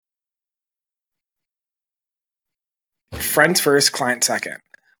friends first, client second.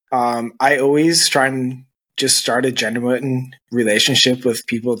 I always try and just start a genuine relationship with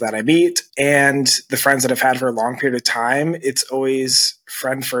people that I meet, and the friends that I've had for a long period of time. It's always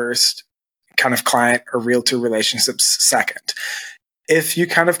friend first, kind of client or realtor relationships second. If you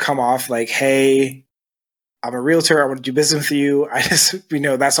kind of come off like, hey, I'm a realtor, I want to do business with you, I just,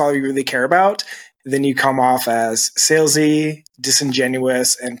 that's all you really care about, then you come off as salesy,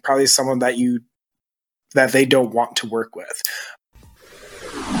 disingenuous, and probably someone that they don't want to work with.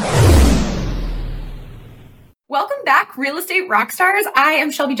 Welcome back, Real Estate Rockstars. I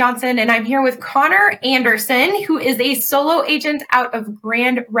am Shelby Johnson, and I'm here with Connor Anderson, who is a solo agent out of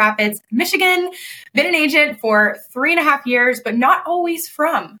Grand Rapids, Michigan. Been an agent for 3.5 years, but not always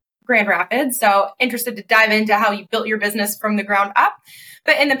from Grand Rapids. So interested to dive into how you built your business from the ground up.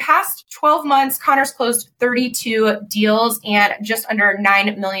 But in the past 12 months, Connor's closed 32 deals and just under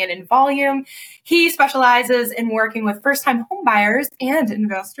 $9 million in volume. He specializes in working with first-time home buyers and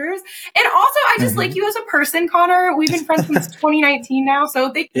investors. And also, I just like you as a person, Connor. We've been friends since 2019 now.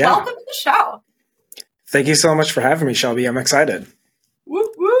 So welcome to the show. Thank you so much for having me, Shelby. I'm excited.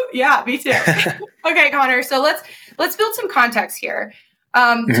 Woo, woo. Yeah, me too. Okay, Connor. So let's build some context here.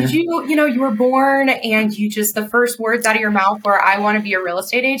 Did you were born and you just, the first words out of your mouth were, I want to be a real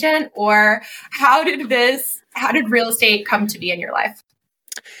estate agent? Or how did real estate come to be in your life?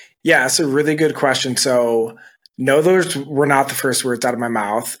 Yeah, it's a really good question. So no, those were not the first words out of my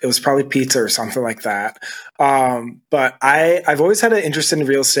mouth. It was probably pizza or something like that. But I've always had an interest in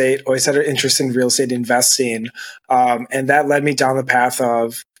real estate, always had an interest in real estate investing. And that led me down the path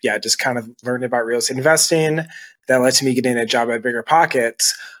of, just kind of learning about real estate investing. That led to me getting a job at Bigger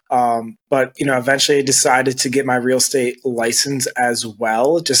Pockets. But eventually I decided to get my real estate license as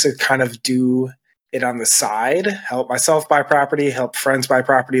well, just to kind of do it on the side, help myself buy property, help friends buy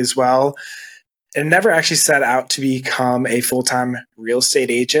property as well. And never actually set out to become a full-time real estate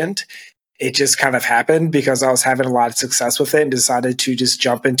agent. It just kind of happened because I was having a lot of success with it and decided to just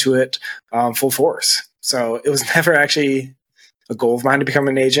jump into it full force. So it was never actually a goal of mine to become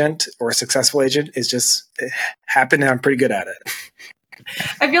an agent or a successful agent. It happened and I'm pretty good at it.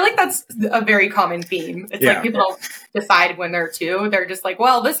 I feel like that's a very common theme. It's like people don't decide when they're two. They're just like,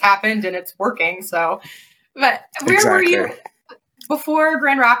 well, this happened and it's working. So, but where were you before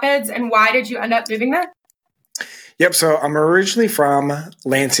Grand Rapids and why did you end up moving there? Yep. So I'm originally from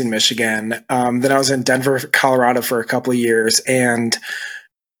Lansing, Michigan. Then I was in Denver, Colorado for a couple of years and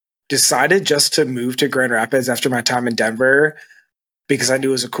decided just to move to Grand Rapids after my time in Denver because I knew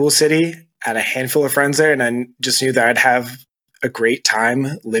it was a cool city. I had a handful of friends there and I just knew that I'd have a great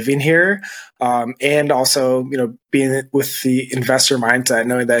time living here. And also, being with the investor mindset,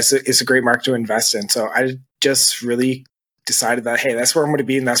 knowing that it's a great market to invest in. So I just really decided that, hey, that's where I'm going to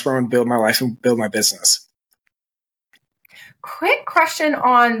be and that's where I'm going to build my life and build my business. Quick question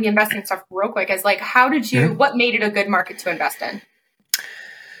on the investing stuff real quick is what made it a good market to invest in?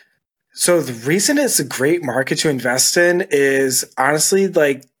 So the reason it's a great market to invest in is honestly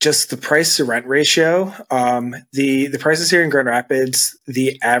just the price to rent ratio. The prices here in Grand Rapids,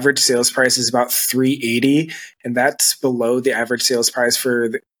 the average sales price is about $380, and that's below the average sales price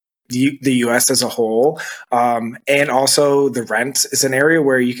for the U.S. as a whole. And also the rent is an area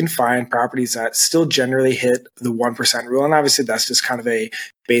where you can find properties that still generally hit the 1% rule. And obviously that's just kind of a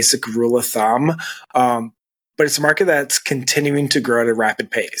basic rule of thumb. But it's a market that's continuing to grow at a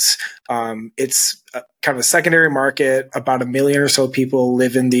rapid pace. It's kind of a secondary market. About 1 million or so people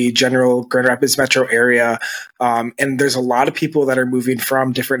live in the general Grand Rapids metro area. And there's a lot of people that are moving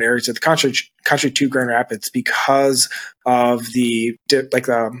from different areas of the country to Grand Rapids because of the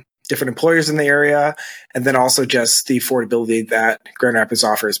different employers in the area, and then also just the affordability that Grand Rapids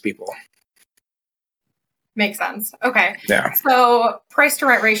offers people. Makes sense. Okay. Yeah. So price to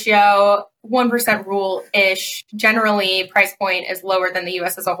rent ratio, 1% rule-ish. Generally, price point is lower than the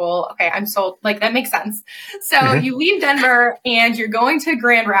U.S. as a whole. Okay, I'm sold. That makes sense. So you leave Denver and you're going to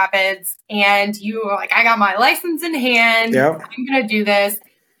Grand Rapids and you are like, I got my license in hand. Yep. I'm going to do this.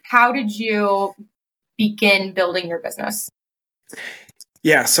 How did you begin building your business?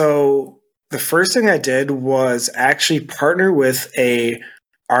 Yeah. So the first thing I did was actually partner with a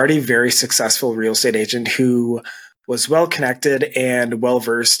already very successful real estate agent who was well connected and well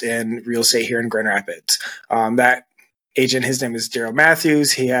versed in real estate here in Grand Rapids. That agent, his name is Daryl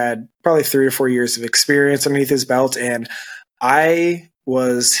Matthews. He had probably 3 or 4 years of experience underneath his belt, and I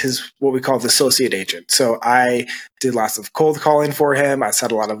was his what we call the associate agent. So I did lots of cold calling for him. I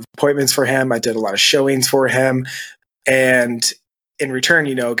set a lot of appointments for him. I did a lot of showings for him, and in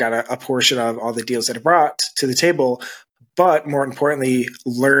return, got a portion of all the deals that I brought to the table. but more importantly,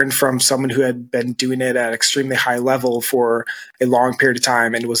 learn from someone who had been doing it at extremely high level for a long period of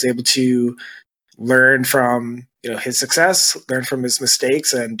time and was able to learn from his success, learn from his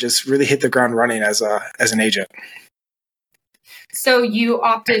mistakes, and just really hit the ground running as an agent. So you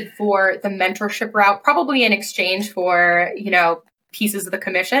opted for the mentorship route, probably in exchange for, pieces of the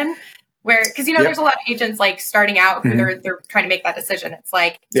commission, where, because, Yep. there's a lot of agents like starting out who they're trying to make that decision. It's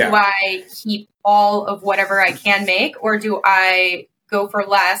like, do I keep all of whatever I can make, or do I go for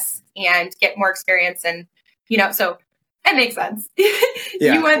less and get more experience? And, so it makes sense.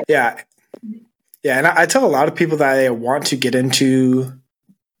 Yeah. And I tell a lot of people that they want to get into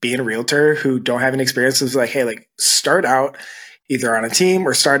being a realtor who don't have any experience. It's like, hey, start out either on a team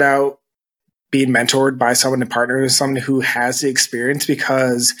or start out being mentored by someone and partner with someone who has the experience,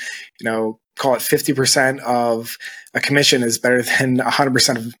 because, call it 50% of a commission is better than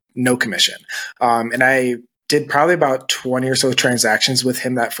 100% of no commission. And I did probably about 20 or so transactions with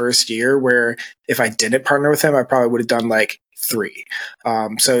him that first year, where if I didn't partner with him, I probably would have done 3.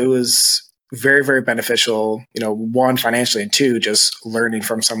 So it was very, very beneficial, one, financially, and two, just learning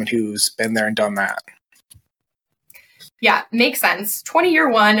from someone who's been there and done that. Yeah, makes sense. 20-year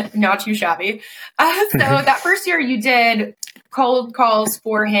one, not too shabby. So that first year you did cold calls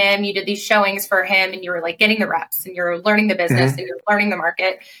for him, you did these showings for him, and you were getting the reps, and you're learning the business, and you're learning the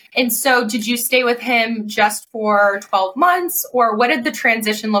market. And so did you stay with him just for 12 months, or what did the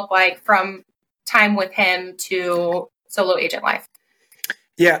transition look like from time with him to solo agent life?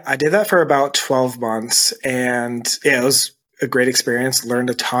 Yeah, I did that for about 12 months, and it was a great experience, learned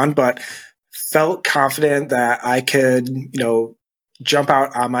a ton, but felt confident that I could, jump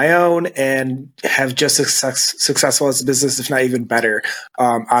out on my own and have just as successful as a business, if not even better,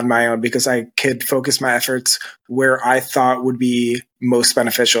 on my own, because I could focus my efforts where I thought would be most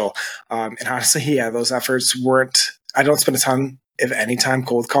beneficial. And honestly, those efforts I don't spend a ton, if any, time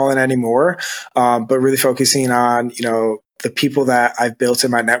cold calling anymore, but really focusing on, the people that I've built in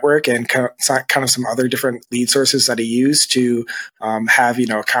my network and kind of some other different lead sources that I use to have,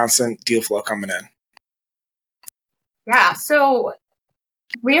 a constant deal flow coming in. Yeah. So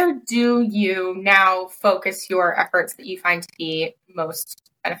where do you now focus your efforts that you find to be most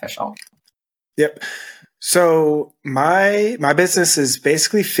beneficial? Yep. So my business is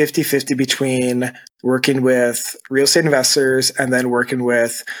basically 50-50 between working with real estate investors and then working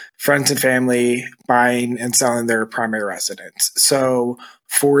with friends and family buying and selling their primary residence. So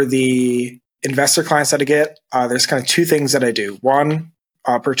for the investor clients that I get, there's kind of two things that I do. One,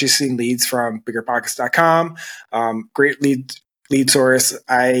 purchasing leads from biggerpockets.com. Great lead source.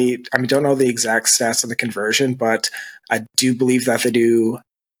 I don't know the exact stats on the conversion, but I do believe that they do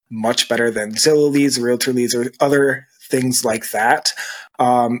much better than Zillow leads, realtor leads, or other things like that.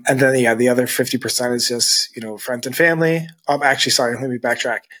 And then, the other 50% is just, friends and family. Actually, sorry, let me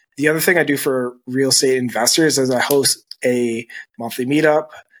backtrack. The other thing I do for real estate investors is I host a monthly meetup.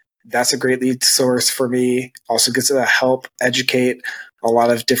 That's a great lead source for me. Also gets to help educate a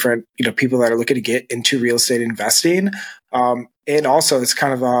lot of different, people that are looking to get into real estate investing. And also it's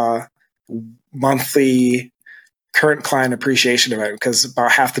kind of a monthly current client appreciation event, because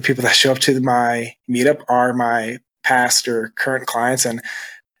about half the people that show up to my meetup are my past or current clients, and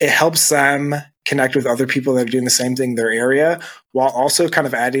it helps them connect with other people that are doing the same thing in their area, while also kind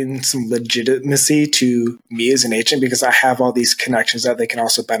of adding some legitimacy to me as an agent, because I have all these connections that they can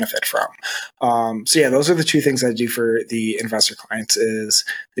also benefit from. So those are the two things I do for the investor clients: is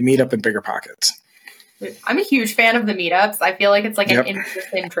the meetup and Bigger Pockets. I'm a huge fan of the meetups. I feel like it's an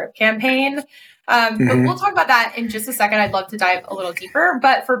interesting drip campaign. But we'll talk about that in just a second. I'd love to dive a little deeper.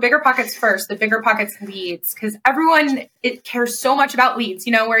 But for Bigger Pockets first, the Bigger Pockets leads, because everyone cares so much about leads.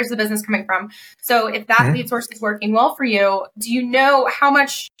 Where's the business coming from? So if that lead source is working well for you, do you know how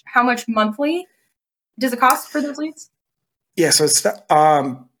much monthly does it cost for those leads? Yeah, so it's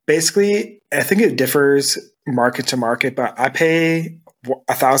basically, I think it differs market to market, but I pay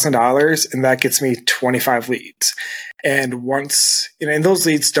 $1,000 and that gets me 25 leads. And once, and those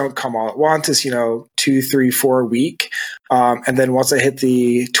leads don't come all at once, it's, 2, 3, 4 a week. And then once I hit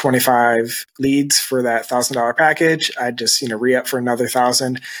the 25 leads for that $1,000 package, I just, re-up for another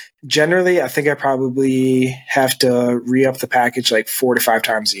 1,000. Generally, I think I probably have to re-up the package 4 to 5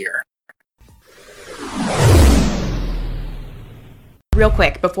 times a year. Real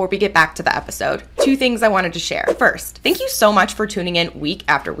quick, before we get back to the episode, 2 things I wanted to share. First, thank you so much for tuning in week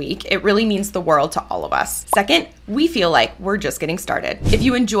after week. It really means the world to all of us. Second, we feel like we're just getting started. If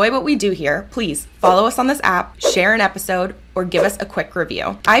you enjoy what we do here, please follow us on this app, share an episode, or give us a quick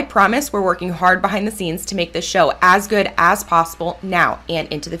review. I promise we're working hard behind the scenes to make this show as good as possible now and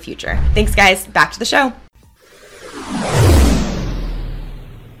into the future. Thanks, guys. Back to the show.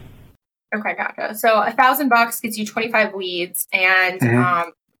 Okay, gotcha. So $1,000 gets you 25 leads, and Mm-hmm.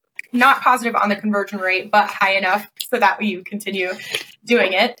 not positive on the conversion rate, but high enough so that you continue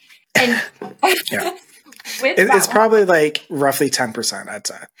doing it. And Yeah. with It's that, probably like roughly 10%, I'd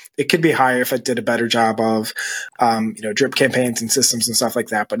say. It could be higher if I did a better job of, drip campaigns and systems and stuff like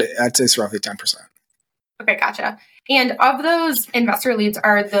that, but I'd say it's roughly 10%. okay, gotcha. And of those investor leads,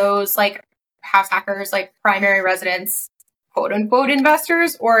 are those like house hackers, like primary residents, quote unquote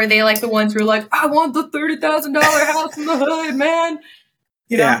investors, or are they like the ones who are like, I want the $30,000 house in the hood, man?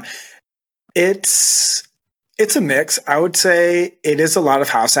 Yeah, it's a mix. I would say it is a lot of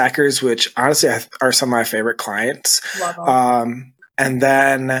house hackers, which honestly are some of my favorite clients. Love them. And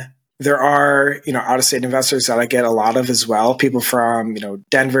then there are, out of state investors that I get a lot of as well. People from,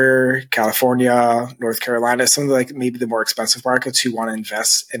 Denver, California, North Carolina, some of the, like maybe the more expensive markets who want to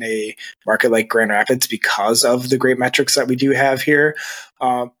invest in a market like Grand Rapids because of the great metrics that we do have here.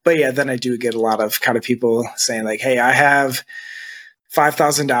 But yeah, then I do get a lot of kind of people saying like, hey, I have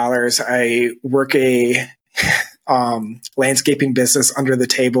 $5,000. I work a landscaping business under the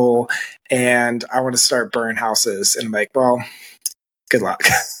table and I want to start burning houses. And I'm like, well, good luck.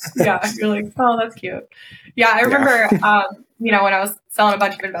 Yeah, you're like, oh, that's cute. Yeah, I remember, when I was selling a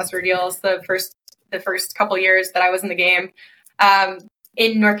bunch of investor deals, the first couple years that I was in the game,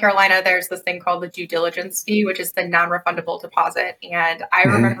 in North Carolina, there's this thing called the due diligence fee, which is the non-refundable deposit. And I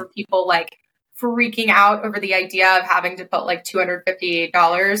remember people like freaking out over the idea of having to put like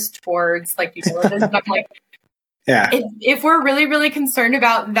 $258 towards like due diligence. And I'm like, yeah, if we're really, really concerned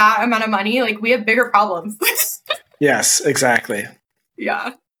about that amount of money, like we have bigger problems. Yes, exactly.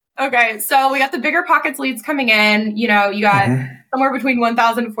 Yeah. Okay. So we got the bigger pockets leads coming in. You got somewhere between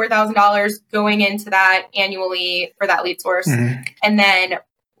 $1,000 and $4,000 going into that annually for that lead source. And then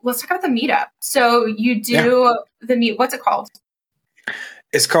let's talk about the meetup. So you do the meet. What's it called?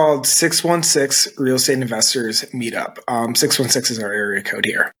 It's called 616 Real Estate Investors Meetup. 616 is our area code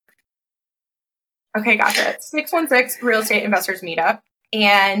here. Okay, gotcha. 616 Real Estate Investors Meetup.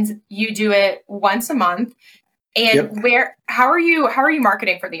 And you do it once a month. And how are you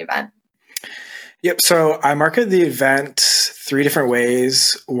marketing for the event? Yep. So I market the event 3 different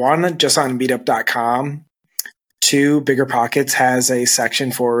ways. One, just on meetup.com. 2, Bigger Pockets has a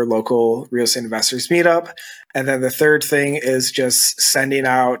section for local real estate investors meetup. And then the third thing is just sending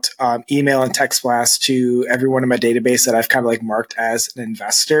out email and text blasts to everyone in my database that I've kind of like marked as an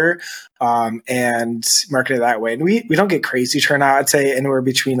investor, and market it that way. And we don't get crazy turnout. I'd say anywhere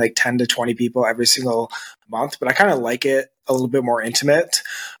between like 10 to 20 people every single month, but I kind of like it a little bit more intimate.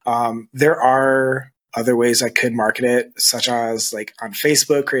 There are other ways I could market it, such as like on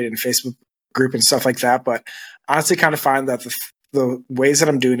Facebook, creating a Facebook group and stuff like that. But honestly, kind of find that the ways that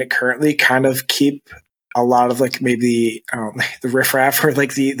I'm doing it currently kind of keep a lot of like maybe the riffraff or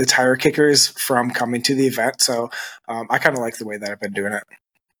like the tire kickers from coming to the event. So I kind of like the way that I've been doing it.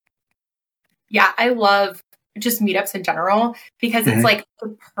 Yeah, I love just meetups in general because it's like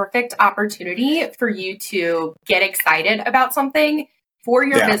the perfect opportunity for you to get excited about something for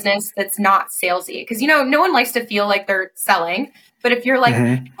your business that's not salesy. Because, no one likes to feel like they're selling. But if you're like,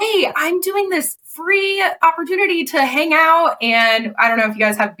 hey, I'm doing this free opportunity to hang out, and I don't know if you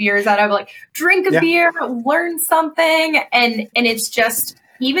guys have beers out of like drink a beer, learn something, and it's just,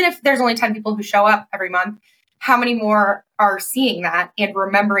 even if there's only 10 people who show up every month, how many more are seeing that and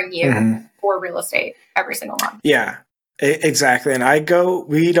remembering you for real estate every single month? Yeah, exactly. And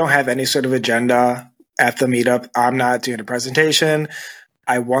we don't have any sort of agenda at the meetup. I'm not doing a presentation.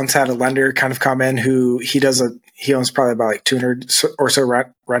 I once had a lender kind of come in who he owns probably about like 200 or so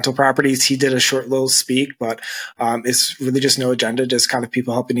rental properties. He did a short little speak, but it's really just no agenda, just kind of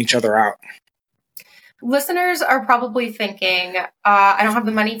people helping each other out. Listeners are probably thinking, I don't have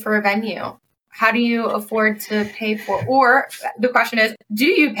the money for a venue. How do you afford to pay for? Or the question is, do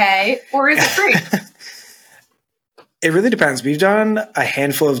you pay or is it free? It really depends. We've done a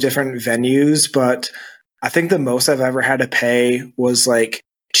handful of different venues, but I think the most I've ever had to pay was like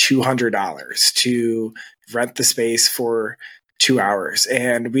 $200 to rent the space for 2 hours.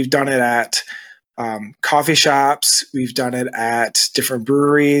 And we've done it at coffee shops. We've done it at different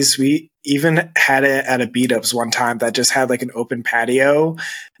breweries. We even had it at a Beat-Ups one time that just had like an open patio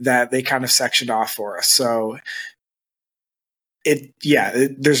that they kind of sectioned off for us. So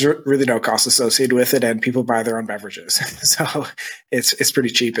there's really no cost associated with it, and people buy their own beverages. So it's pretty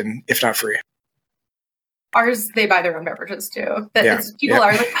cheap, and if not free. Ours, they buy their own beverages too. People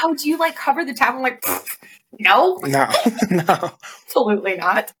are like, oh, do you like cover the tab? I'm like, no. Absolutely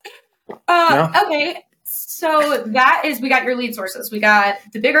not. No. Okay. So we got your lead sources. We got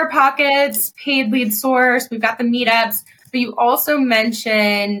the Bigger Pockets, paid lead source. We've got the meetups, but you also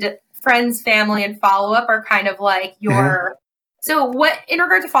mentioned friends, family, and follow-up are kind of like your, so what, in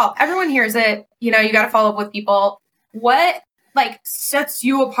regard to follow-up, everyone hears it, you got to follow up with people. What like sets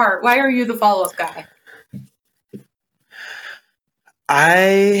you apart? Why are you the follow-up guy?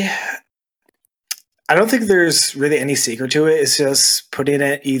 I don't think there's really any secret to it. It's just putting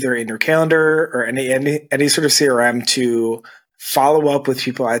it either in your calendar or any sort of CRM to follow up with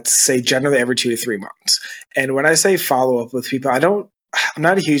people. I'd say generally every 2 to 3 months. And when I say follow up with people, I'm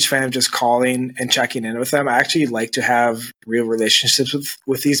not a huge fan of just calling and checking in with them. I actually like to have real relationships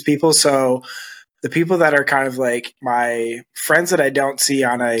with these people. So the people that are kind of like my friends that I don't see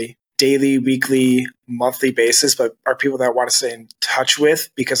on a daily, weekly, monthly basis, but are people that I want to stay in touch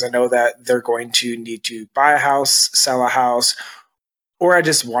with because I know that they're going to need to buy a house, sell a house, or I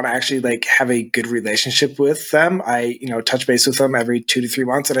just want to actually like have a good relationship with them. I, touch base with them every 2 to 3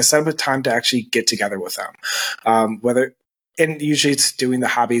 months, and I set up a time to actually get together with them. And usually it's doing the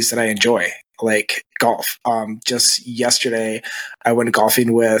hobbies that I enjoy, like golf. Just yesterday, I went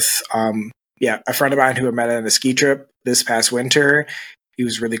golfing with a friend of mine who I met on a ski trip this past winter. He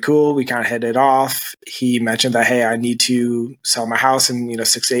was really cool. We kind of hit it off. He mentioned that, hey, I need to sell my house in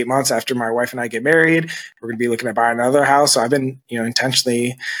 6 to 8 months after my wife and I get married. We're going to be looking at buying another house. So I've been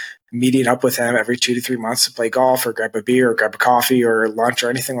intentionally meeting up with him every 2 to 3 months to play golf or grab a beer or grab a coffee or lunch or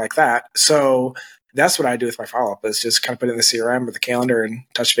anything like that. So that's what I do with my follow-up, is just kind of put it in the CRM or the calendar and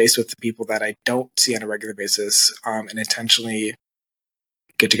touch base with the people that I don't see on a regular basis, and intentionally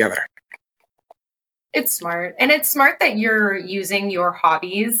get together. It's smart. And it's smart that you're using your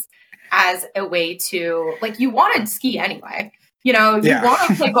hobbies as a way to, like, you want to ski anyway. You want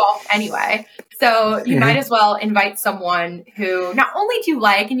to play golf anyway. So you might as well invite someone who not only do you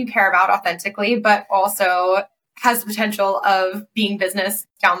like and you care about authentically, but also has the potential of being business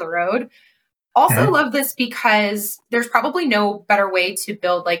down the road. Also love this because there's probably no better way to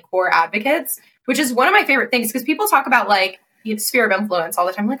build like core advocates, which is one of my favorite things, because people talk about like sphere of influence all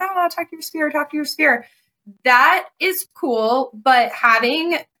the time. Like, talk to your sphere. That is cool. But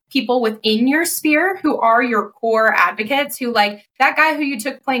having people within your sphere who are your core advocates, who like that guy who you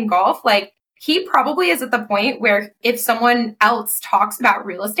took playing golf, like he probably is at the point where if someone else talks about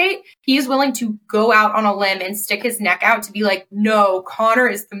real estate, he's willing to go out on a limb and stick his neck out to be like, no, Connor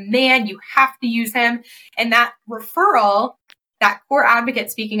is the man. You have to use him. And that referral, that core advocate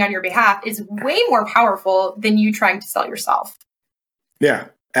speaking on your behalf, is way more powerful than you trying to sell yourself. Yeah,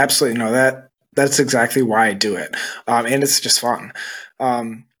 absolutely. No, that's exactly why I do it. And it's just fun.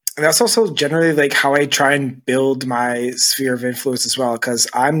 And that's also generally like how I try and build my sphere of influence as well, because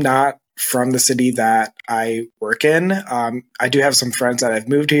I'm not from the city that I work in. I do have some friends that have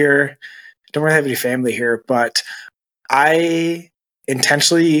moved here. Don't really have any family here, but I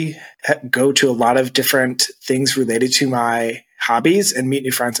intentionally go to a lot of different things related to my hobbies and meet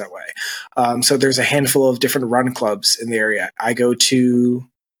new friends that way. So there's a handful of different run clubs in the area. I go to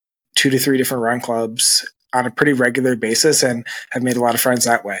 2 to 3 different run clubs on a pretty regular basis and have made a lot of friends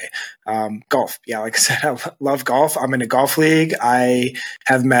that way. Golf. Yeah, like I said, I love golf. I'm in a golf league. I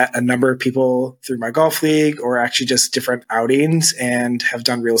have met a number of people through my golf league or actually just different outings and have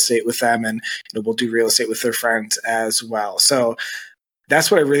done real estate with them, and we'll do real estate with their friends as well. So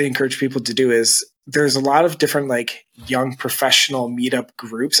that's what I really encourage people to do. Is there's a lot of different like young professional meetup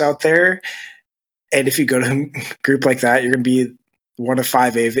groups out there. And if you go to a group like that, you're going to be one of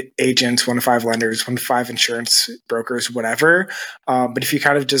 5 agents, one of 5 lenders, one of 5 insurance brokers, whatever. But if you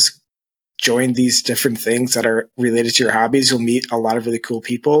kind of just join these different things that are related to your hobbies, you'll meet a lot of really cool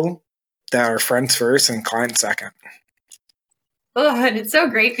people that are friends first and clients second. Oh, and it's so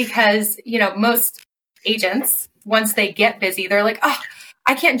great because, most agents, once they get busy, they're like, oh,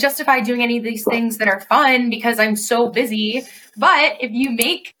 I can't justify doing any of these things that are fun because I'm so busy. But if you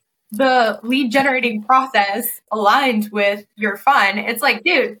make the lead generating process aligned with your fun, it's like,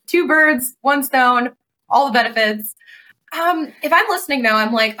 dude, 2 birds, 1 stone, all the benefits. If I'm listening though,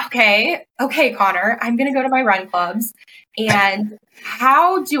 I'm like, okay, Connor, I'm going to go to my run clubs. And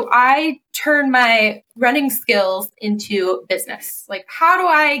how do I turn my running skills into business? Like, how do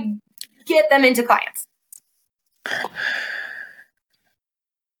I get them into clients?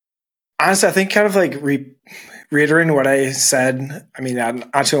 Honestly, I think kind of like reiterating what I said,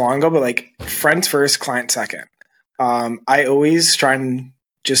 not too long ago, but like friends first, client second. I always try and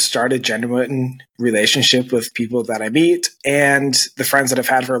just start a genuine relationship with people that I meet, and the friends that I've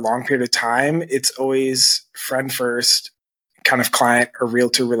had for a long period of time, it's always friend first, kind of client or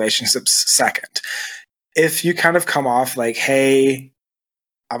realtor relationships second. If you kind of come off like, hey,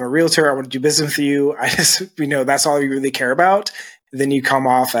 I'm a realtor, I want to do business with you, I just, that's all you really care about, then you come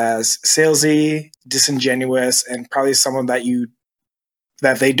off as salesy, disingenuous, and probably someone that you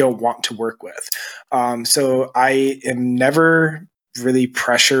that they don't want to work with. So I am never really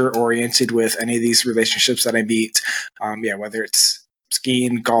pressure oriented with any of these relationships that I meet. Whether it's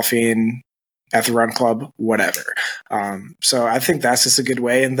skiing, golfing, at the run club, whatever. So I think that's just a good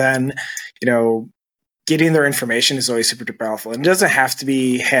way. And then, getting their information is always super powerful. And it doesn't have to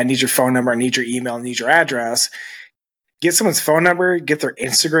be, hey, I need your phone number, I need your email, I need your address. Get someone's phone number, get their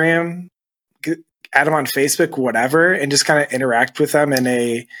Instagram, add them on Facebook, whatever, and just kind of interact with them in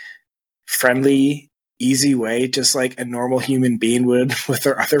a friendly, easy way, just like a normal human being would with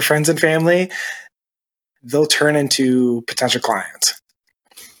their other friends and family. They'll turn into potential clients.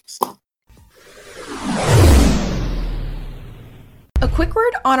 A quick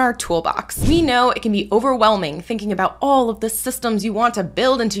word on our toolbox. We know it can be overwhelming thinking about all of the systems you want to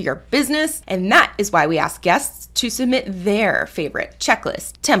build into your business, and that is why we ask guests to submit their favorite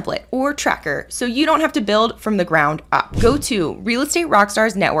checklist, template, or tracker so you don't have to build from the ground up. Go to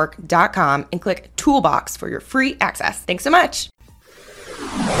realestaterockstarsnetwork.com and click Toolbox for your free access. Thanks so much.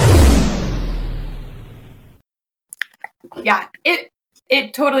 Yeah,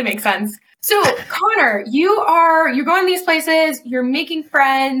 it totally makes sense. So Connor, you're going these places, you're making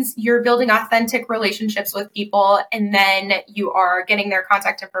friends, you're building authentic relationships with people, and then you are getting their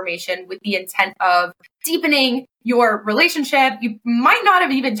contact information with the intent of deepening your relationship. You might not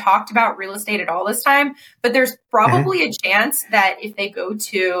have even talked about real estate at all this time, but there's probably a chance that if they go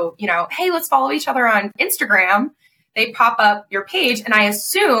to, hey, let's follow each other on Instagram, they pop up your page, and I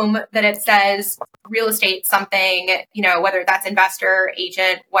assume that it says real estate something, whether that's investor,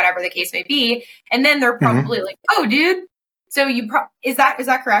 agent, whatever the case may be. And then they're probably like, oh, dude. So is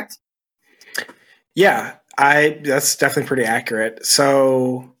that correct? Yeah, that's definitely pretty accurate.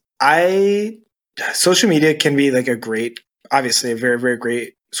 So social media can be like obviously a very, very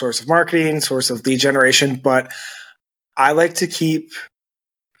great source of marketing, source of lead generation, but I like to keep,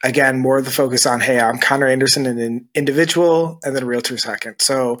 again, more of the focus on, hey, I'm Connor Anderson, an individual, and then a realtor second.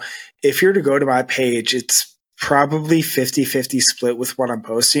 So if you're to go to my page, it's probably 50-50 split with what I'm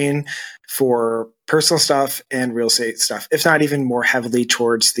posting for personal stuff and real estate stuff, if not even more heavily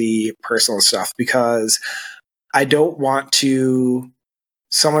towards the personal stuff, because I don't want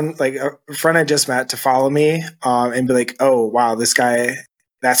someone like a friend I just met to follow me and be like, oh, wow, this guy,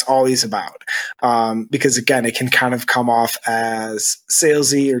 that's all he's about. Because again, it can kind of come off as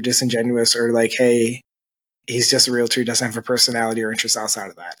salesy or disingenuous or like, hey, he's just a realtor, he doesn't have a personality or interest outside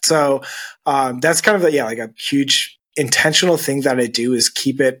of that. So that's kind of like a huge intentional thing that I do is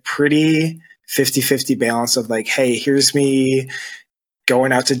keep it pretty 50-50 balance of like, hey, here's me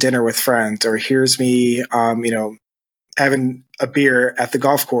going out to dinner with friends, or here's me, having a beer at the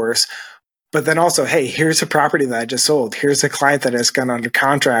golf course. But then also, hey, here's a property that I just sold. Here's a client that has gone under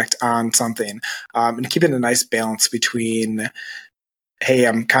contract on something. And keeping a nice balance between, hey,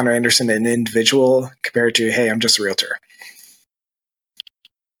 I'm Connor Anderson, an individual, compared to, hey, I'm just a realtor.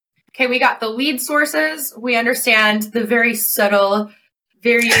 Okay, we got the lead sources. We understand the very subtle,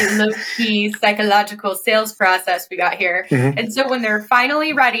 very low-key psychological sales process we got here. And so when they're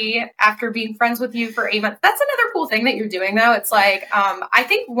finally ready after being friends with you for 8 months, that's another cool thing that you're doing though. It's like, I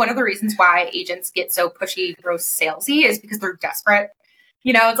think one of the reasons why agents get so pushy, gross salesy is because they're desperate.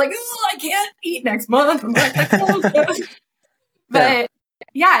 It's like, oh, I can't eat next month. I'm like, but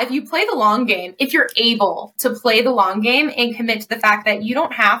yeah, if you play the long game, if you're able to play the long game and commit to the fact that you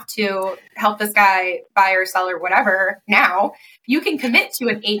don't have to help this guy buy or sell or whatever now, you can commit to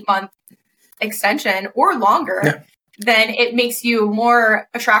an 8-month extension or longer, then it makes you more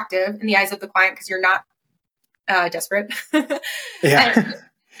attractive in the eyes of the client because you're not desperate. And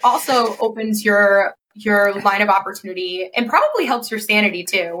also opens your line of opportunity and probably helps your sanity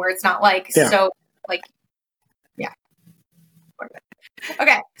too, where it's not like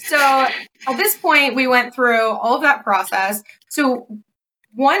Okay, so at this point, we went through all of that process. So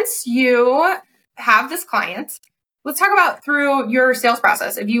once you have this client, let's talk about through your sales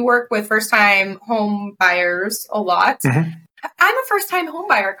process. If you work with first-time home buyers a lot, I'm a first-time home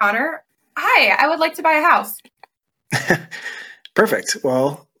buyer, Connor. Hi, I would like to buy a house. Perfect.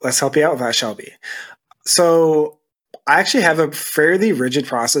 Well, let's help you out with that, Shelby. So I actually have a fairly rigid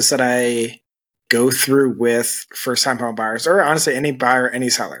process that I go through with first-time home buyers, or honestly any buyer, any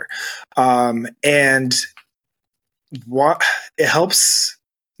seller. And what it helps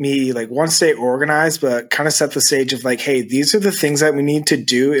me stay organized, but kind of set the stage of like, hey, these are the things that we need to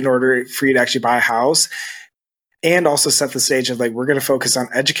do in order for you to actually buy a house. And also set the stage of like, we're going to focus on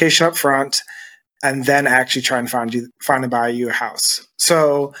education up front and then actually try and find and buy you a house.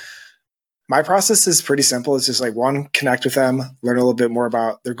 So my process is pretty simple. It's just like, one, connect with them, learn a little bit more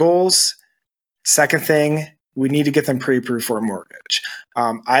about their goals. Second thing, we need to get them pre-approved for a mortgage.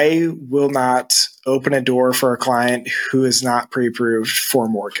 I will not open a door for a client who is not pre-approved for a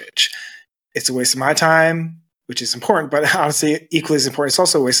mortgage. It's a waste of my time, which is important, but honestly, equally as important, it's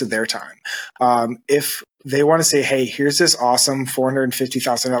also a waste of their time. If they want to say, hey, here's this awesome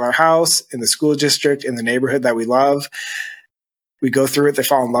 $450,000 house in the school district, in the neighborhood that we love, we go through it, they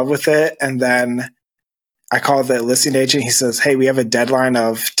fall in love with it, and then I call the listing agent. He says, hey, we have a deadline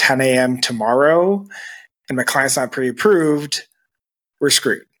of 10 a.m. tomorrow, and my client's not pre-approved. We're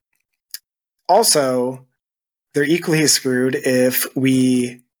screwed. Also, they're equally as screwed if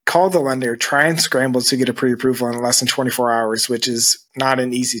we call the lender, try and scramble to get a pre-approval in less than 24 hours, which is not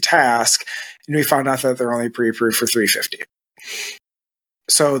an easy task, and we found out that they're only pre-approved for $350.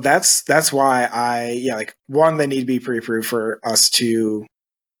 So that's why one, they need to be pre-approved for us to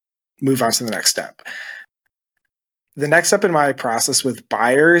move on to the next step. The next step in my process with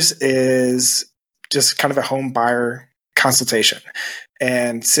buyers is just kind of a home buyer consultation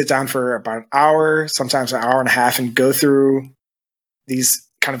and sit down for about an hour, sometimes an hour and a half, and go through these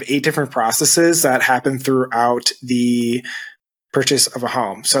kind of 8 different processes that happen throughout the purchase of a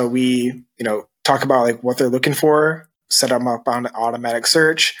home. So we, talk about like what they're looking for, set them up on an automatic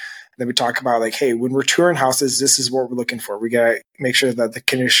search. Then we talk about like, hey, when we're touring houses, this is what we're looking for. We got to make sure that the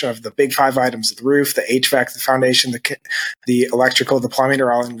condition of the big 5 items, the roof, the HVAC, the foundation, the electrical, the plumbing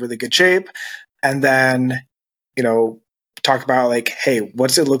are all in really good shape. And then, talk about like, hey,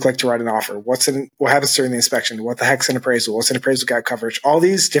 what's it look like to write an offer? What happens during the inspection? What the heck's an appraisal? What's an appraisal gap coverage? All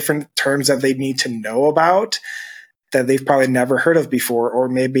these different terms that they need to know about that they've probably never heard of before, or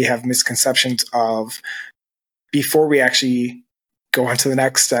maybe have misconceptions of before we actually go on to the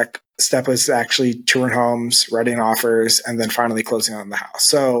next step is actually touring homes, writing offers, and then finally closing on the house.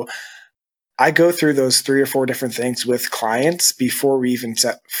 So I go through those 3 or 4 different things with clients before we even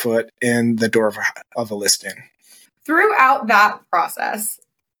set foot in the door of a listing. Throughout that process,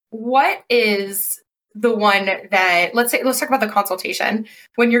 what is the one that, let's talk about the consultation.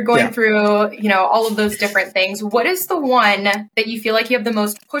 When you're going through, all of those different things, what is the one that you feel like you have the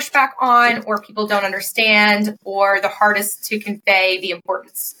most pushback on, or people don't understand, or the hardest to convey the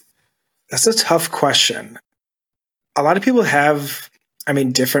importance? That's a tough question. A lot of people have,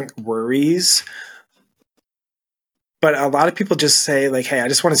 different worries, but a lot of people just say like, hey, I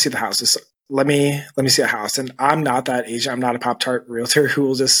just want to see the house. Let me see a house. And I'm not that agent. I'm not a Pop-Tart realtor who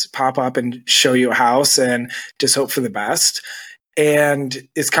will just pop up and show you a house and just hope for the best. And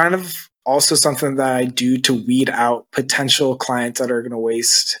it's kind of also something that I do to weed out potential clients that are going to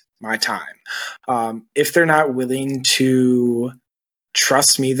waste my time. If they're not willing to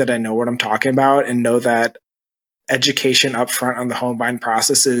trust me that I know what I'm talking about and know that education upfront on the home buying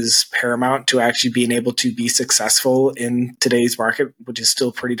process is paramount to actually being able to be successful in today's market, which is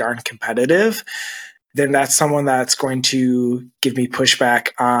still pretty darn competitive, then that's someone that's going to give me pushback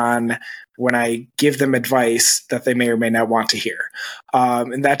on when I give them advice that they may or may not want to hear.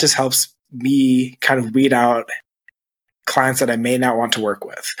 And that just helps me kind of weed out clients that I may not want to work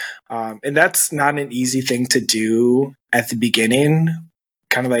with. And that's not an easy thing to do at the beginning,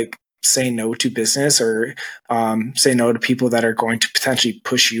 kind of like say no to business or say no to people that are going to potentially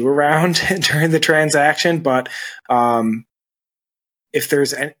push you around during the transaction. But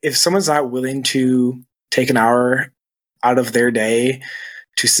if someone's not willing to take an hour out of their day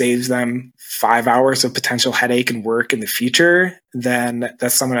to save them 5 hours of potential headache and work in the future, then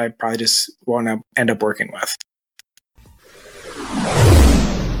that's someone I probably just want to end up working with.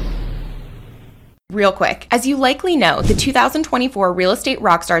 Real quick, as you likely know, the 2024 Real Estate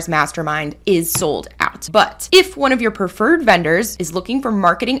Rockstars Mastermind is sold out. But if one of your preferred vendors is looking for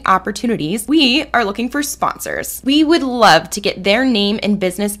marketing opportunities, we are looking for sponsors. We would love to get their name and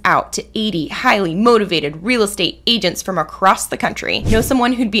business out to 80 highly motivated real estate agents from across the country. Know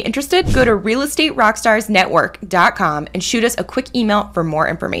someone who'd be interested? Go to realestaterockstarsnetwork.com and shoot us a quick email for more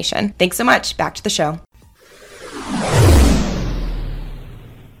information. Thanks so much. Back to the show.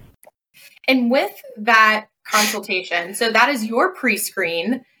 And with that consultation, so that is your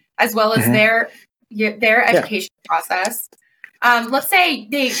pre-screen as well as their education process. Let's say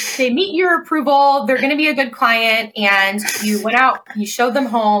they meet your approval, they're going to be a good client, and you went out, you showed them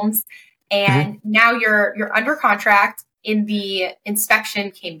homes, and now you're under contract, and the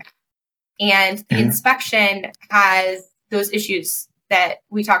inspection came back. And the inspection has those issues that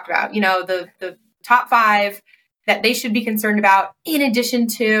we talked about, the top 5 that they should be concerned about, in addition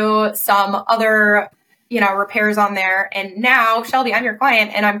to some other, repairs on there. And now, Shelby, I'm your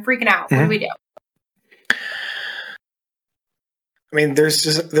client and I'm freaking out. What do we do?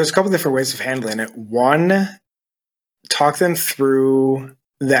 There's a couple different ways of handling it. One, talk them through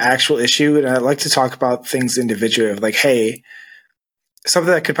the actual issue, and I like to talk about things individually of like, hey,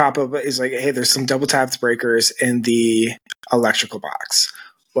 something that could pop up is like, hey, there's some double tapped breakers in the electrical box.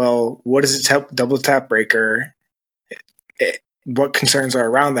 Well, what is a double tap breaker? What concerns are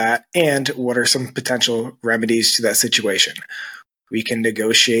around that? And what are some potential remedies to that situation? We can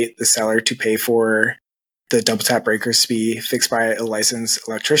negotiate the seller to pay for the double tap breakers to be fixed by a licensed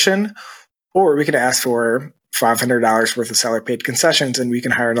electrician, or we could ask for $500 worth of seller paid concessions, and we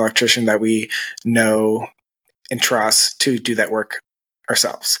can hire an electrician that we know and trust to do that work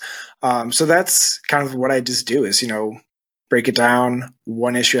ourselves. So that's kind of what I just do is, break it down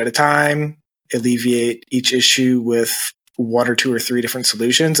one issue at a time, alleviate each issue with one or two or three different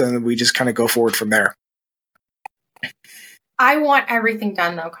solutions, and then we just kind of go forward from there. I want everything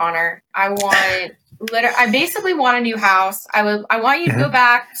done though, Connor. I basically want a new house. I want you to go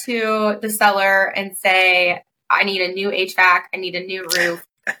back to the seller and say, I need a new HVAC. I need a new roof.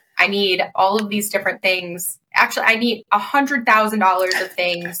 I need all of these different things. Actually, I need $100,000 of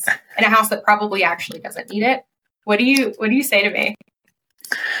things in a house that probably actually doesn't need it. What do you say to me?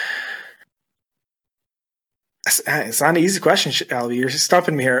 It's not an easy question, Shelby. You're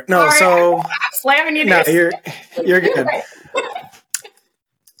stumping me here. No, sorry, so I'm slamming you. No, you're good.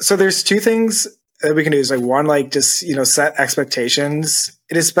 So there's two things that we can do. Is like one, like just set expectations.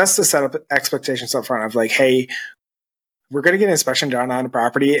 It is best to set up expectations up front of like, hey, we're going to get an inspection done on a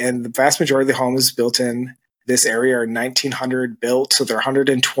property, and the vast majority of the homes built in this area are 1900 built, so they're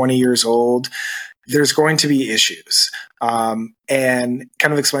 120 years old. There's going to be issues, and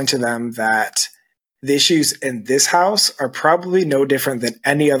kind of explain to them that the issues in this house are probably no different than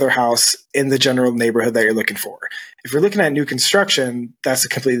any other house in the general neighborhood that you're looking for. If you're looking at new construction, that's a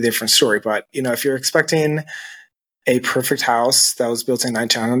completely different story. But, if you're expecting a perfect house that was built in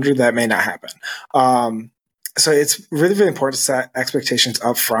 1900, that may not happen. So it's really, really important to set expectations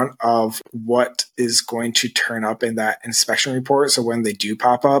up front of what is going to turn up in that inspection report. So when they do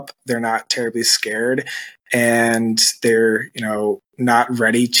pop up, they're not terribly scared and they're, not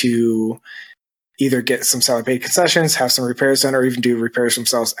ready to either get some seller paid concessions, have some repairs done, or even do repairs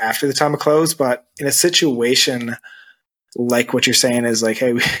themselves after the time of close. But in a situation like what you're saying is like,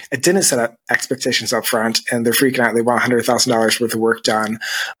 hey, I didn't set up expectations up front and they're freaking out. They want $100,000 worth of work done.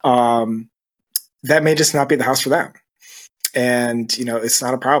 That may just not be the house for them. And, it's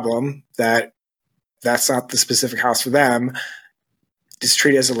not a problem that's not the specific house for them. Just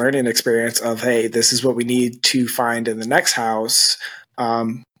treat it as a learning experience of, hey, this is what we need to find in the next house.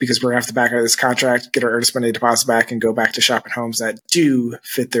 Because we're going to have to back out of this contract, get our earnest money deposit back, and go back to shopping homes that do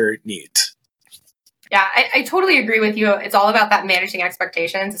fit their needs. Yeah, I totally agree with you. It's all about that managing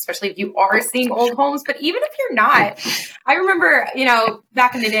expectations, especially if you are seeing old homes. But even if you're not, I remember,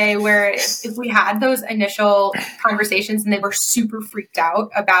 back in the day where if we had those initial conversations and they were super freaked out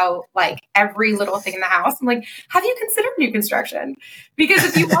about like every little thing in the house, I'm like, have you considered new construction? Because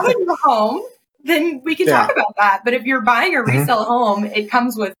if you want a new home, then we can talk about that. But if you're buying a resale home, it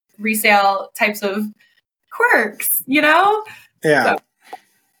comes with resale types of quirks, Yeah. So,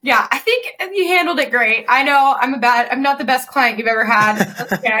 yeah, I think you handled it great. I know I'm not the best client you've ever had.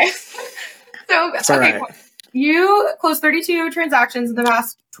 That's okay. So, okay, right. You closed 32 transactions in the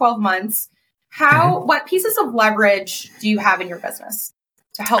past 12 months. What pieces of leverage do you have in your business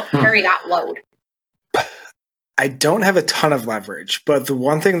to help carry that load? I don't have a ton of leverage, but the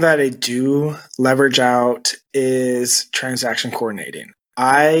one thing that I do leverage out is transaction coordinating.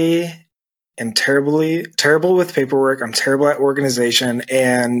 I am terrible with paperwork. I'm terrible at organization,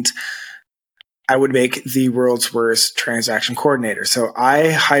 and I would make the world's worst transaction coordinator. So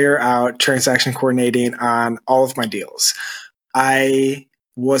I hire out transaction coordinating on all of my deals. I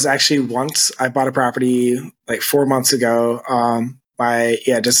was actually I bought a property like 4 months ago.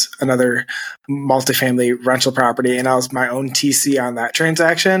 Just another multifamily rental property. And I was my own TC on that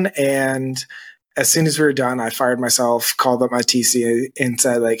transaction. And as soon as we were done, I fired myself, called up my TC and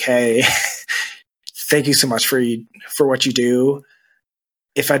said like, hey, thank you so much for what you do.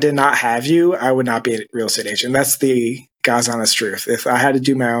 If I did not have you, I would not be a real estate agent. That's the God's honest truth. If I had to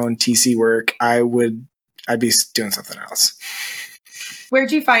do my own TC work, I'd be doing something else.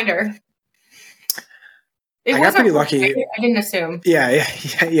 Where'd you find her? I got pretty lucky. I didn't assume.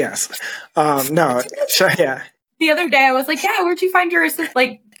 Yes. No. Yeah. The other day I was like, yeah, where'd you find your assistant?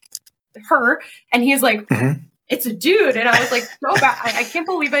 Like her. And he's like, it's a dude. And I was like, so bad. I can't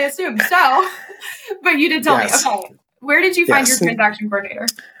believe I assumed. So, but you did tell me. Okay. Where did you find your transaction coordinator?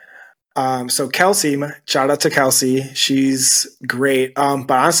 So Kelsey, shout out to Kelsey. She's great. But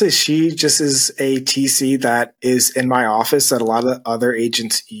honestly, she just is a TC that is in my office that a lot of other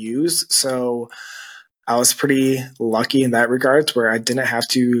agents use. So I was pretty lucky in that regards where I didn't have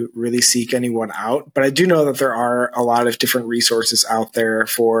to really seek anyone out. But I do know that there are a lot of different resources out there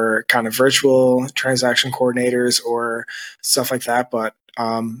for kind of virtual transaction coordinators or stuff like that. But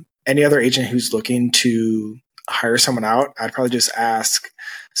any other agent who's looking to hire someone out, I'd probably just ask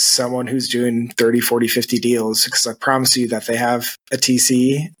someone who's doing 30, 40, 50 deals, because I promise you that they have a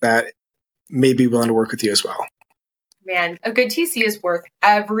TC that may be willing to work with you as well. Man, a good TC is worth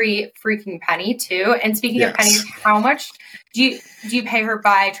every freaking penny too. And speaking of pennies, how much do you pay her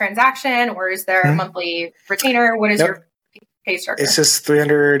by transaction, or is there a monthly retainer? What is your pay structure? It's just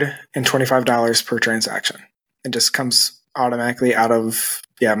 $325 per transaction. It just comes automatically out of,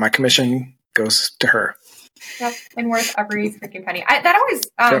 my commission goes to her. Yep, and worth every freaking penny. That always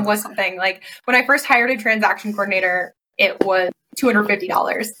was something. Like when I first hired a transaction coordinator, it was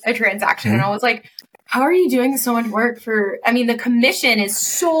 $250 a transaction. And I was like, how are you doing so much work for, the commission is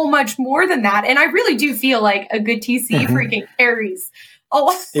so much more than that. And I really do feel like a good TC freaking carries a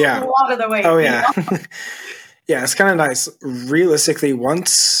lot of the way. Oh, yeah. Yeah, it's kind of nice. Realistically,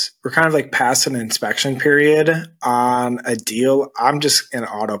 once we're kind of like past an inspection period on a deal, I'm just in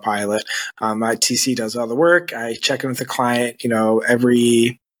autopilot. My TC does all the work. I check in with the client,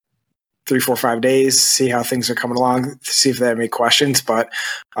 every 3, 4, 5 days, see how things are coming along, see if they have any questions. But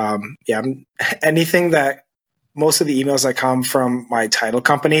anything that most of the emails that come from my title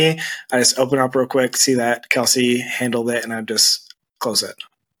company, I just open up real quick, see that Kelsey handled it, and I just close it.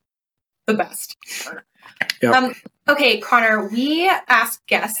 The best. Yep. Okay, Connor, we asked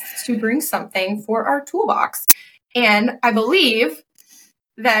guests to bring something for our toolbox. And I believe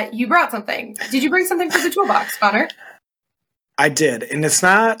that you brought something. Did you bring something for the toolbox, Connor? I did. And it's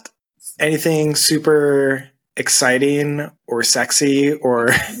not anything super exciting or sexy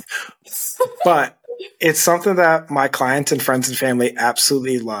but it's something that my clients and friends and family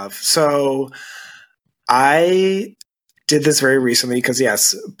absolutely love. So I did this very recently because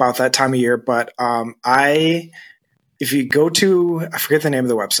about that time of year, but if you go to, I forget the name of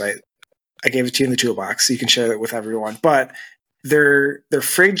the website, I gave it to you in the toolbox so you can share it with everyone, but they're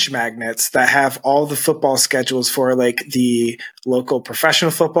fridge magnets that have all the football schedules for like the local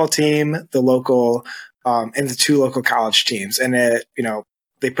professional football team, the local and the 2 local college teams. And it,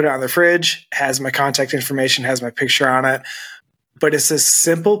 they put it on their fridge, has my contact information, has my picture on it. But it's this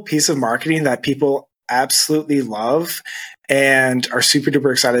simple piece of marketing that people absolutely love and are super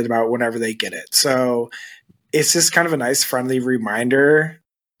duper excited about whenever they get it. So it's just kind of a nice friendly reminder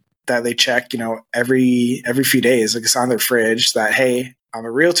that they check, every few days, like it's on their fridge that, hey, I'm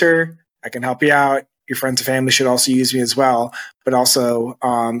a realtor, I can help you out. Your friends and family should also use me as well, but also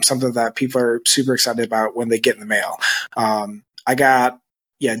something that people are super excited about when they get in the mail. I got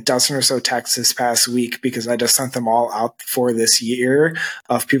a dozen or so texts this past week because I just sent them all out for this year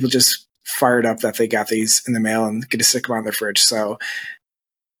of people just fired up that they got these in the mail and get to stick them on their fridge. So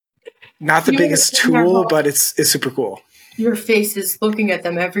not the biggest tool, but it's super cool. Your face is looking at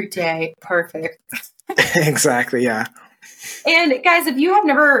them every day. Perfect. Exactly. Yeah. And guys, if you have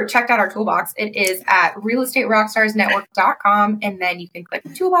never checked out our toolbox, it is at realestaterockstarsnetwork.com. And then you can click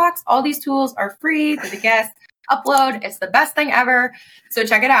the toolbox. All these tools are free for the guests. Upload. It's the best thing ever. So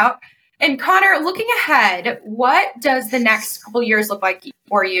check it out. And Connor, looking ahead, what does the next couple years look like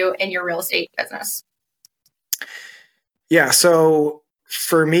for you in your real estate business? Yeah. So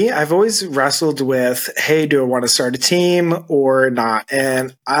for me, I've always wrestled with, hey, do I want to start a team or not?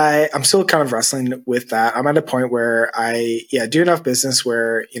 And I'm still kind of wrestling with that. I'm at a point where I do enough business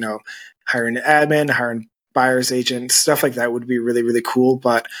where, hiring an admin, hiring buyer's agent, stuff like that would be really, really cool.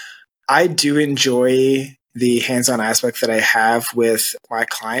 But I do enjoy the hands-on aspect that I have with my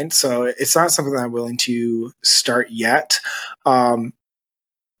clients. So it's not something that I'm willing to start yet. But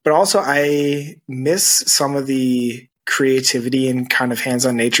also I miss some of the creativity and kind of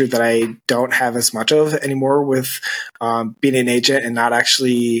hands-on nature that I don't have as much of anymore with being an agent and not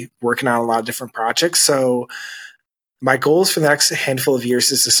actually working on a lot of different projects. So my goals for the next handful of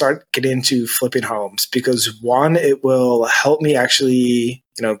years is to start getting into flipping homes because one, it will help me actually,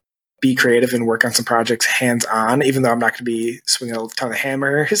 be creative and work on some projects hands-on, even though I'm not going to be swinging a ton of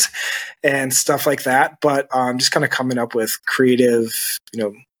hammers and stuff like that. But just kind of coming up with creative,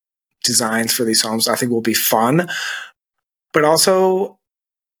 designs for these homes I think will be fun. But also,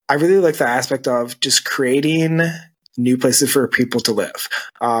 I really like the aspect of just creating new places for people to live.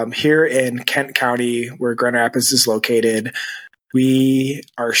 Here in Kent County, where Grand Rapids is located, we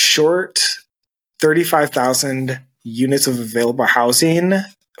are short 35,000 units of available housing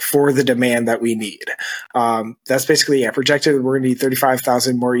for the demand that we need. That's basically projected. We're going to need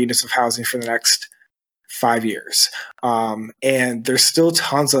 35,000 more units of housing for the next 5 years. And there's still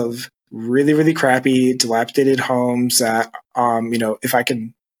tons of really, really crappy, dilapidated homes that, if I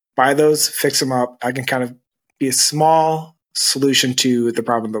can buy those, fix them up, I can kind of be a small solution to the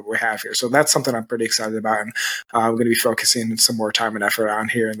problem that we have here. So that's something I'm pretty excited about. And I'm going to be focusing some more time and effort on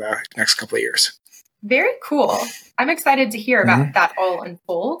here in the next couple of years. Very cool. I'm excited to hear about that all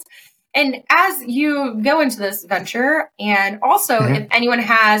unfold. And as you go into this venture, and also if anyone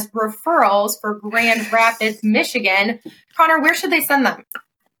has referrals for Grand Rapids, Michigan, Connor, where should they send them?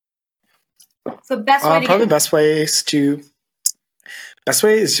 So best way to probably best way is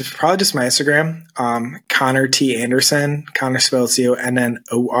probably just my Instagram, Connor T. Anderson, Connor spelled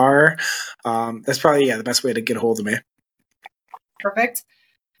CONNOR. That's probably the best way to get a hold of me. Perfect.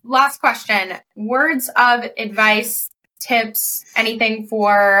 Last question, words of advice, tips, anything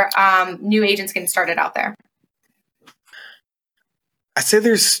for new agents getting started out there? I'd say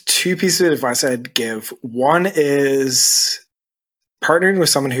there's two pieces of advice I'd give. One is partnering with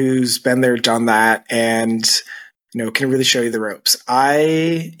someone who's been there, done that, and can really show you the ropes.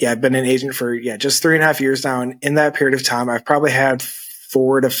 I've been an agent for just 3.5 years now, and in that period of time, I've probably had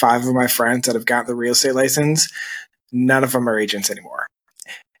 4 to 5 of my friends that have gotten the real estate license. None of them are agents anymore.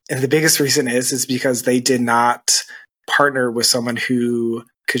 And the biggest reason is because they did not partner with someone who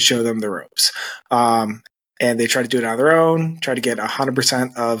could show them the ropes. And they tried to do it on their own, try to get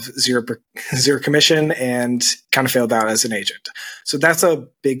 100% of zero commission, and kind of failed out as an agent. So that's a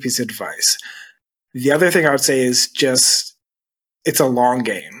big piece of advice. The other thing I would say is just, it's a long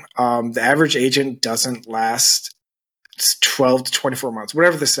game. The average agent doesn't last 12 to 24 months,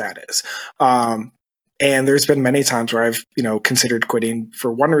 whatever the stat is. And there's been many times where I've, considered quitting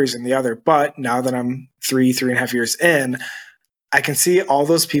for one reason or the other. But now that I'm 3.5 years in, I can see all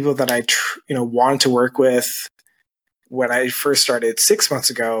those people that I, wanted to work with when I first started 6 months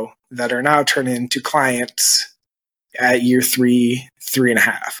ago that are now turning into clients at year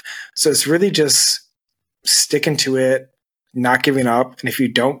 3.5. So it's really just sticking to it, not giving up. And if you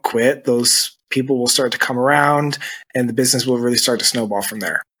don't quit, those people will start to come around and the business will really start to snowball from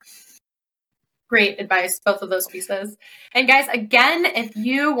there. Great advice, both of those pieces. And guys, again, if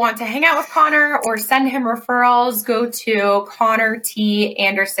you want to hang out with Connor or send him referrals, go to Connor T.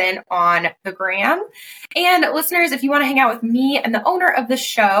 Anderson on the gram. And listeners, if you want to hang out with me and the owner of the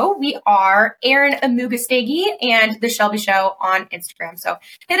show, we are Erin Amugastegi and The Shelby Show on Instagram. So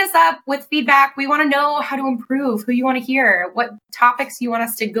hit us up with feedback. We want to know how to improve, who you want to hear, what topics you want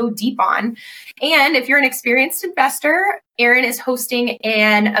us to go deep on. And if you're an experienced investor, Erin is hosting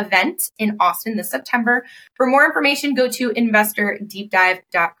an event in Austin this September. For more information, go to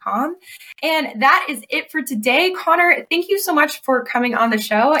investordeepdive.com. And that is it for today. Connor, thank you so much for coming on the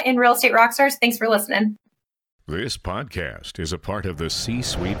show. And Real Estate Rockstars, thanks for listening. This podcast is a part of the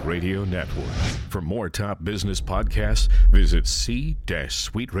C-Suite Radio Network. For more top business podcasts, visit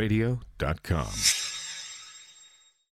c-suiteradio.com.